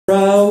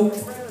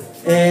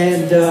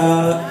and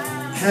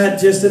had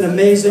just an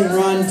amazing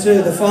run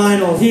to the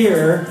final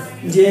here.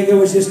 Diego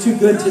was just too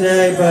good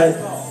today,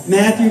 but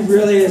Matthew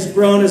really has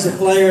grown as a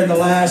player in the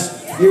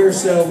last year or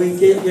so.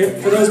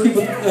 For those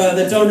people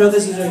that don't know,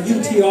 this is a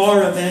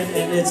UTR event,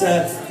 and it's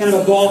a kind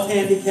of a golf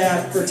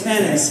handicap for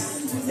tennis.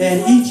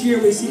 And each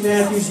year we see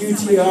Matthew's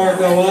UTR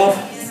go up,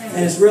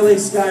 and it's really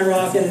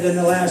skyrocketed in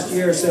the last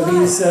year. So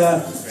he's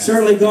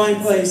certainly going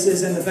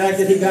places, and the fact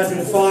that he got to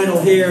the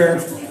final here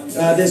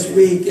this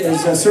week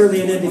is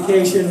certainly an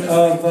indication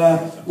of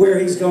where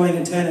he's going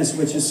in tennis,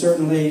 which is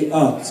certainly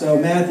up. So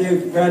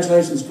Matthew,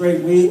 congratulations,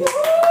 great week.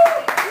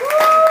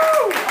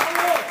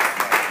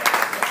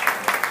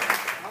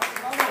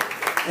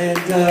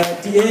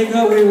 And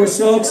Diego, we were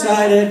so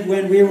excited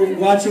when we were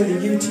watching the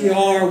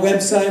UTR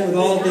website with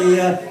all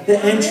the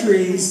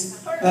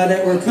entries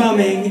that were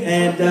coming.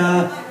 And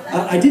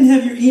I didn't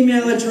have your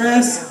email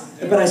address,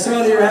 but I saw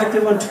that you're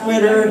active on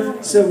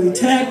Twitter. So we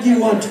tagged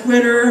you on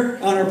Twitter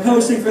on our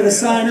posting for the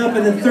sign up.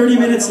 And then 30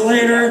 minutes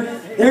later,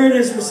 there it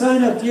is, for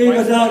sign up,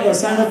 Diego Hidalgo,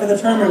 sign up for the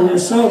tournament. We were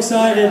so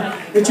excited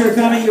that you're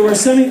coming. You were a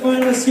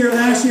semifinalist here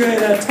last year. You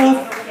had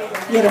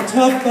a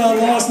tough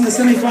loss in the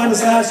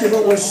semifinals last year,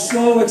 but we're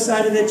so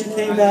excited that you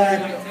came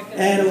back,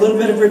 and a little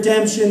bit of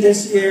redemption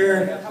this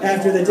year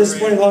after the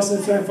disappointing loss in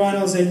the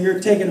semifinals, and you're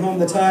taking home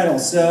the title.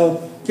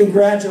 So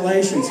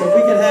congratulations. So if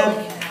we could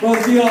have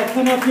both of you all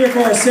come up here for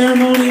our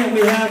ceremony, and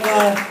we have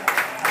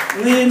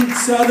Lynn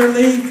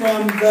Southerly,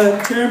 from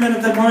the chairman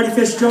of the Mardy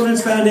Fish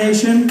Children's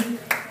Foundation.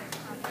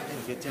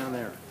 Get down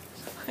there.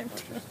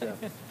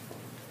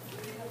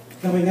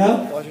 Coming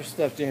up. Watch your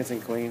step, dancing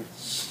queen.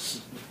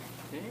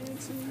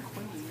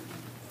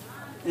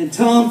 And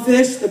Tom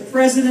Fish, the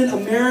President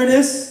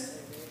Emeritus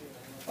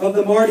of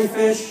the Mardy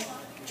Fish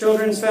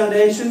Children's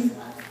Foundation.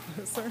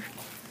 Yes, sir.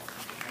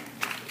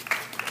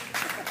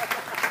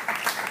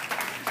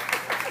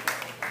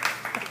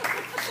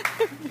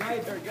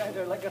 Guide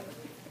her like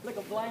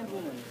a blind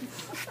woman.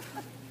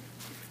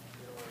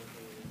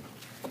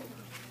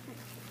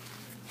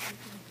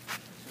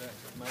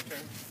 My turn?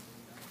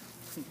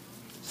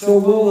 So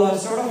we'll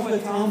start off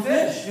with Tom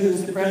Fish,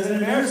 who's the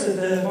President Emeritus of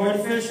the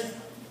Mardy Fish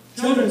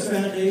Children's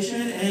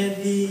Foundation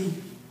and the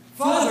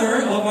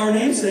father of our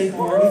namesake,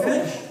 Mardy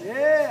Fish.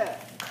 Yeah!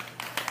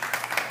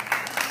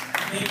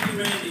 Thank you,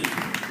 Randy.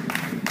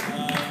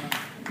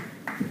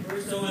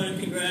 First, I want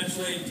to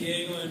congratulate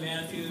Diego and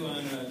Matthew on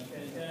a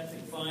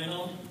fantastic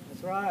final.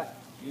 That's right.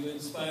 You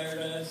inspired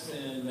us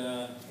and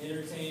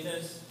entertained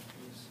us.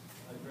 It was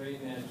a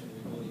great match, and we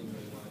really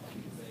enjoyed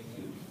watching you. Thank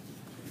you.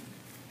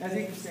 I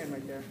think you can stand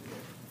right there.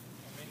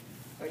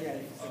 Oh, yeah.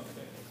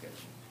 Okay.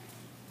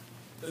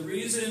 The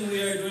reason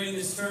we are doing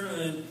this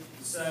tournament,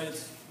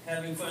 besides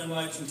having fun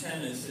watching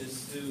tennis,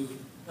 is to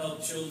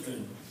help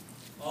children.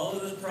 All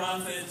of the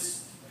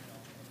profits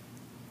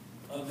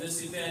of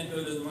this event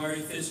go to the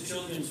Mardy Fish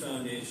Children's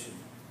Foundation,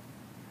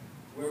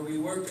 where we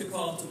work to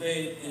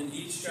cultivate in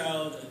each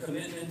child a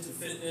commitment to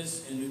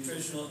fitness and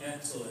nutritional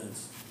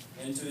excellence,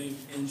 and to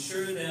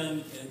ensure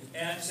them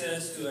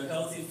access to a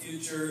healthy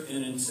future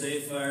in a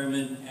safe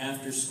environment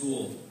after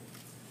school.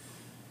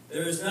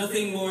 There is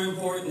nothing more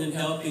important than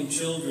helping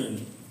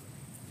children.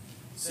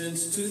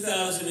 Since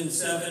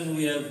 2007,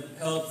 we have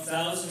helped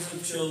thousands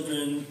of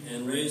children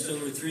and raised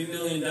over $3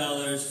 million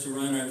to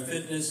run our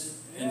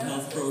fitness and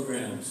health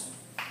programs.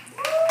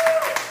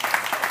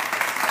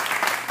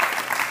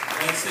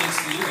 That's thanks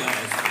to you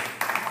guys.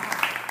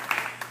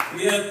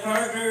 We have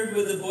partnered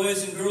with the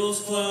Boys and Girls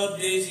Club,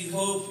 Daisy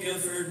Hope,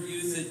 Guilford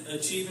Youth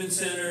Achievement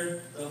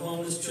Center, the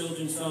Homeless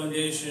Children's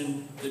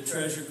Foundation, the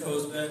Treasure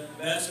Coast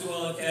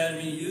Basketball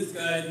Academy, Youth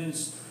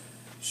Guidance,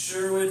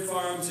 Sherwood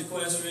Farms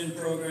Equestrian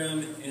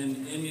Program,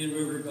 and Indian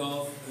River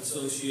Golf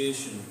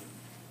Association.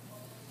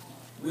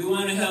 We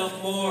want to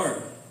help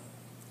more.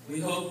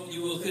 We hope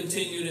you will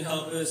continue to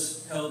help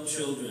us help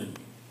children.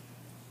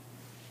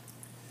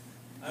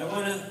 I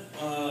want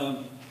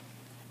to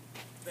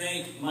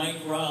thank Mike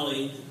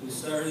Raleigh, who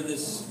started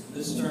this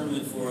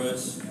tournament for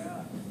us.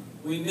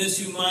 We miss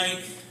you,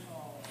 Mike.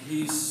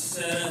 He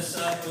set us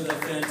up with a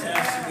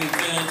fantastic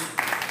event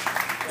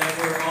that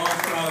we're all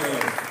proud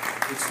of.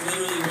 It's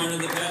literally one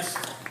of the best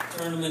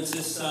tournaments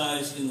this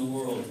size in the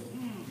world.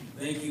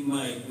 Thank you,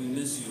 Mike. We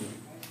miss you.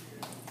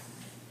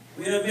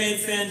 We have made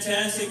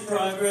fantastic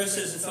progress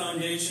as a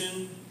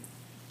foundation.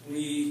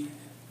 We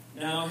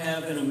now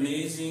have an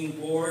amazing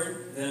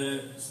board that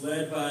is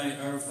led by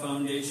our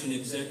foundation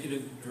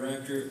executive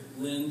director,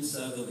 Lynn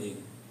Southerly.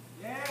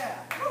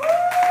 Yeah!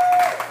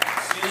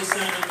 She has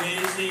done an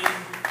amazing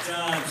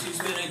job. She's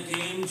been a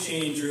game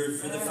changer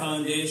for the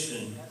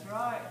foundation. That's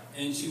right.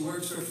 And she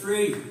works for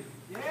free.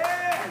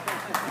 Yeah!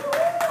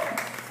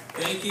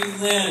 Thank you,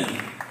 Lynn.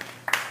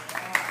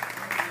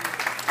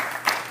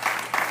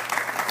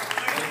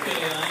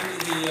 Okay, on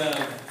to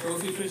the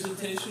trophy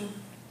presentation.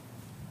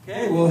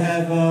 Okay, we'll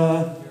have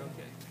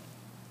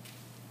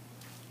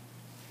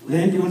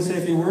Lynn, do you want to say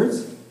a few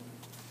words?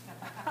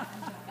 All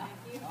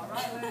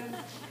right, Lynn.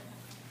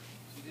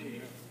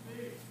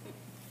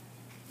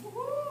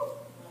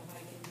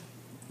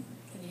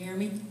 Can you hear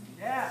me?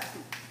 Yeah.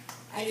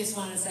 I just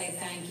want to say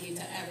thank you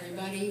to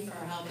everybody for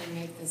helping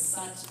make this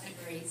such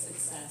a great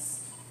success.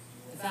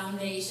 The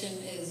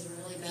foundation has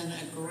really been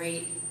a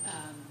great,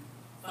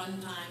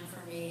 fun time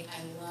for me.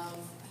 I love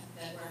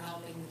that we're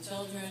helping the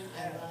children.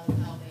 I love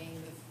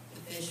helping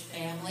the Fish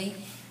family.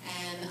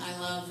 And I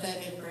love that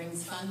it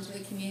brings fun to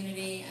the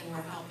community and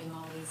we're helping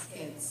all these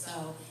kids.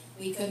 So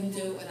we couldn't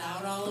do it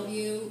without all of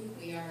you.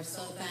 We are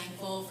so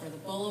thankful for the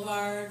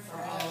Boulevard,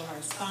 for all of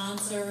our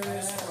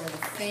sponsors, for the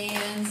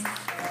fans,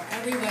 for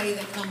everybody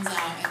that comes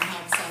out and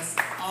helps us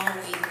all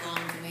week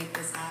long to make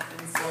this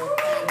happen. So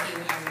thank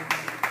you, everybody.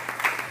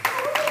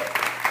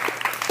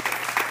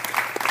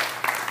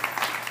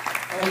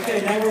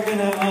 Okay, now we're going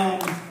to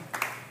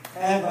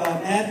have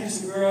Matthew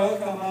Segura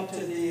come up to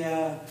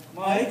the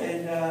mic,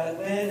 and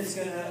Lynn is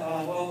going to,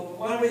 well,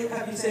 why don't we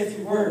have you say a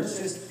few words?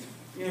 Just,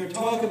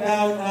 talk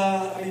about,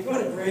 I mean,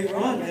 what a great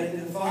run getting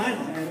to the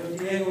final. I know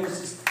Diego was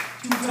just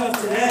too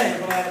tough today,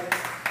 but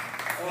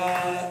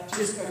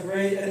just a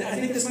great, and I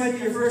think this might be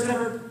your first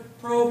ever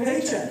pro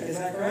paycheck, is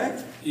that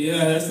correct?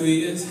 Yeah, that's what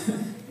it is.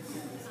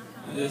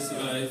 That's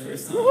my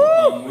first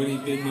time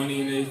winning big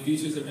money in a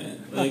futures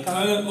event. Like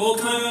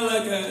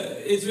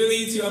it's really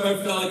easy. I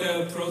felt like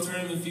a pro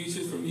tournament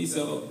futures for me,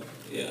 so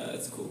yeah,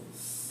 that's cool.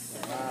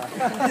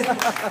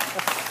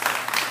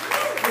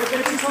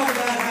 Could you talk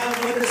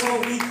about what this whole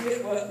week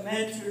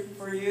meant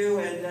for you?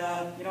 And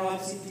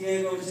obviously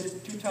Diego was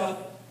just too tough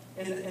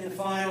in the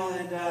final,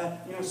 and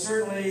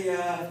certainly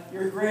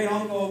your great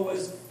uncle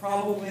was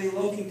probably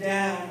looking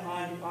down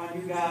on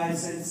you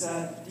guys, since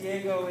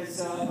Diego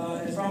is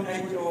from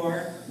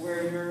Ecuador,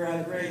 where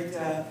your great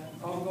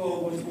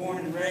uncle was born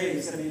and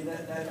raised. I mean,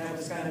 that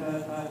was kind of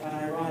an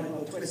ironic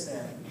little twist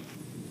there.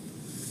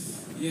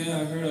 Yeah,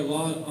 I heard a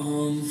lot.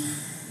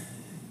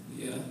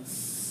 Yeah.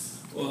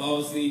 Well,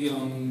 obviously,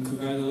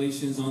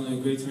 congratulations on a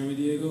great tournament,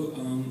 Diego.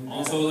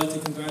 Also, I'd like to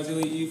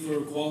congratulate you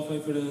for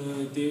qualifying for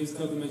the Davis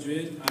Cup in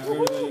Madrid. I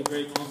heard that you're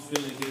great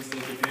confident against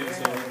Japan,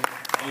 so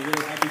I'm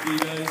really happy for you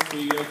guys, for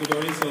you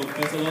Ecuadorians, so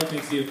best of luck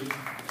next year.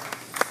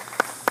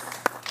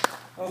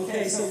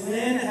 Okay, so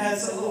Lynn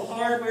has a little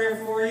hardware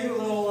for you, a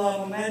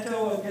little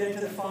memento of getting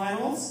to the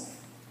finals.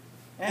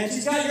 And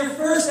she's got your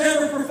first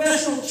ever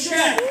professional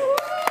check.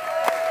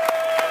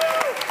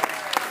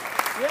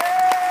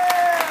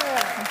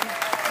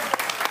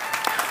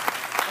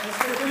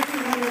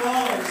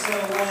 So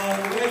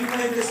the way you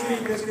played this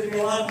week, there's going to be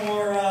a lot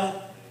more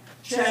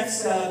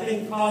checks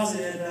being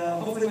deposited,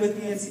 hopefully with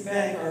PNC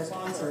Bank, our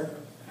sponsor.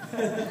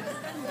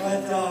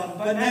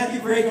 but Matthew,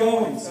 great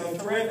going. So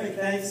terrific.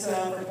 Thanks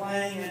for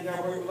playing, and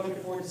we're looking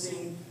forward to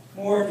seeing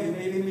more of you.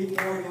 Maybe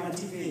meet more of you on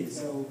TV.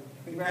 So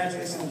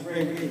congratulations on a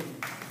great week.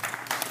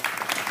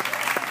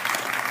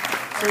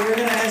 So we're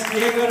going to ask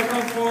Diego to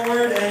come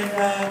forward, and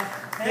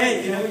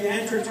hey, you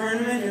enter a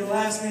tournament, you're the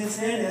last man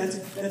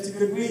standing. That's a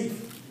good week.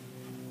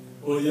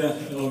 Well, yeah,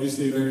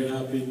 obviously very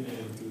happy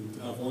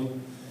to have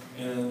won,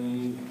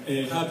 and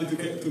happy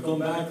to come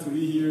back to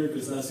be here,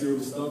 because last year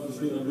was tough. It was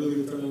a really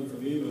good tournament for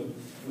me, but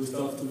it was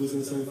tough to lose in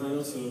the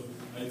semifinals, so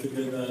I could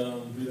get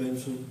that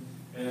redemption.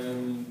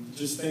 And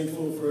just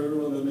thankful for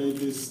everyone that made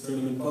this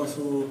tournament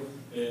possible,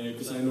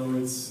 because I know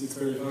it's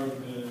very hard,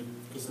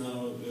 because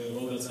now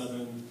all that's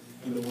happened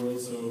in the world,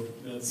 so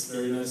that's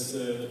very nice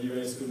that you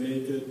guys could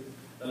make it.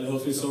 That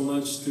helps me so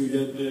much to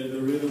get the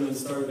rhythm and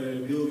start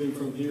building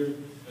from here,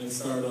 and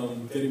start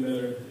getting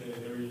better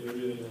every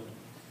day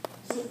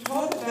now. So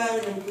talk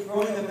about,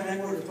 growing up in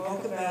Ecuador,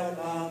 talk about,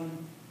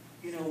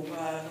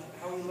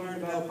 how we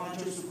learned about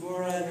Matthew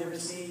Segura. Have you ever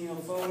seen,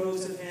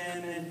 photos of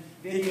him and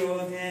video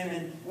of him?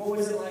 And what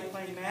was it like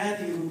playing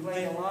Matthew, who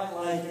played a lot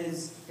like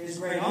his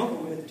great uncle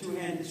with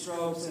two-handed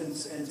strokes and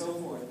so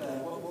forth?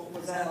 What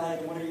was that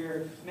like? What are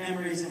your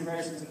memories and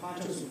impressions of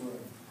Matthew Segura?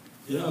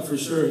 Yeah, for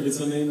sure.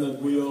 It's a name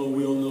that we all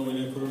know in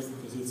Ecuador,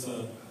 because it's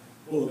the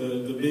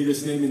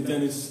biggest name in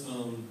tennis.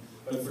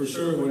 But for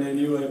sure, when I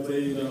knew I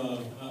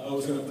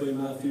was going to play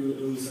Matthew,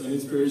 it was an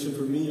inspiration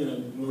for me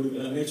and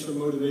an extra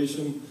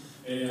motivation.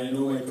 I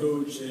know my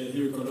coach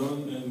here,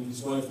 Coron, and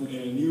his wife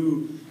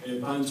knew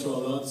Pancho a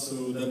lot,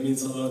 so that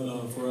means a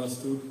lot for us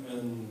too.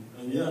 And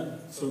yeah,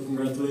 so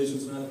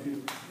congratulations,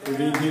 Matthew, for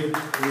being here.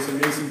 It was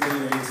amazing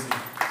playing against you.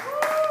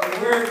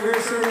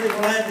 We're certainly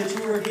glad that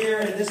you were here,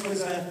 and this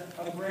was a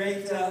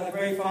great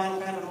final,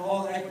 kind of an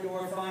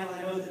all-Ecuador final.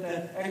 I know that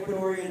the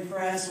Ecuadorian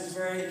press was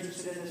very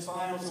interested in this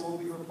final, so we'll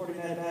be reporting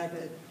that back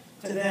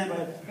to them.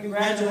 But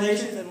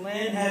congratulations, and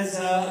Lynn has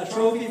a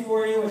trophy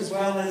for you, as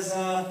well as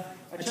a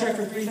check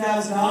for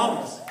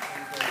 $3,000.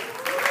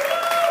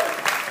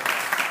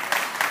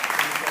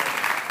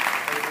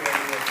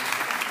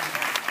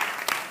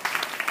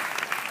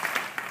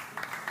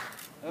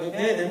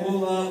 Okay, then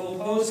we'll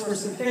pose for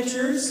some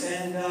pictures,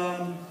 and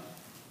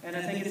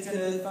I think it's going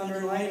to thunder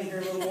and lightning here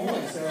a little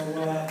more. So,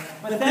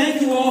 but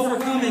thank you all for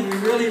coming. We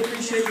really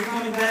appreciate you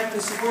coming back to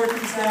support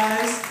these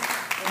guys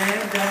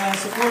and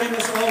supporting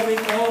us all week,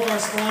 all of our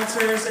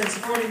sponsors, and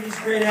supporting these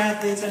great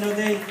athletes. I know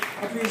they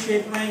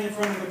appreciate playing in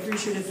front of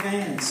appreciative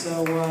fans.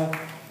 So,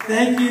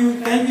 thank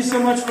you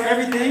so much for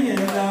everything, and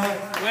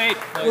Wait.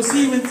 We'll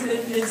see you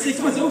in 6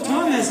 months. Oh,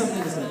 Tom has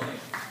something to say.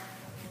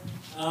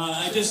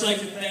 I'd just like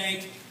to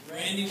thank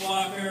Randy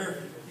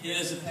Walker. He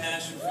has a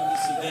passion for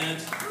this event.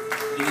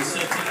 He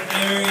sets a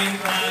very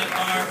high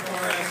bar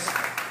for us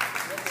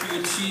to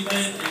achieve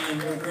it,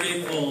 and we're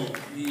grateful.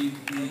 He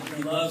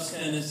loves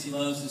tennis. He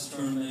loves this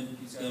tournament.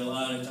 He's got a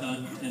lot of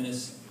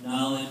tennis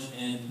knowledge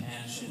and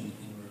passion,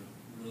 and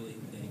we're really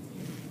thankful.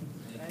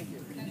 Thank you.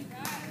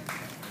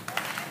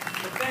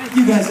 Thank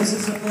you guys. This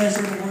is a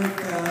pleasure to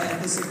work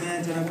at this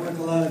event, and I've worked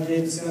a lot of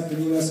Davis Cup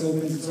and U.S.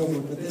 Opens and so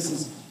forth, but this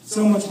is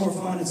so much more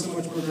fun and so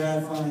much more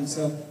gratifying.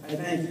 So I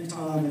thank you,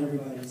 Tom, and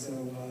everybody.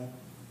 So,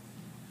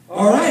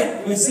 all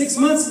right. Well, 6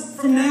 months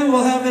from now,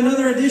 we'll have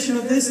another edition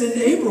of this in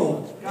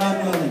April,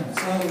 God willing.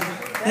 So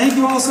thank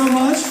you all so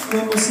much,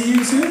 and we'll see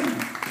you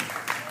soon.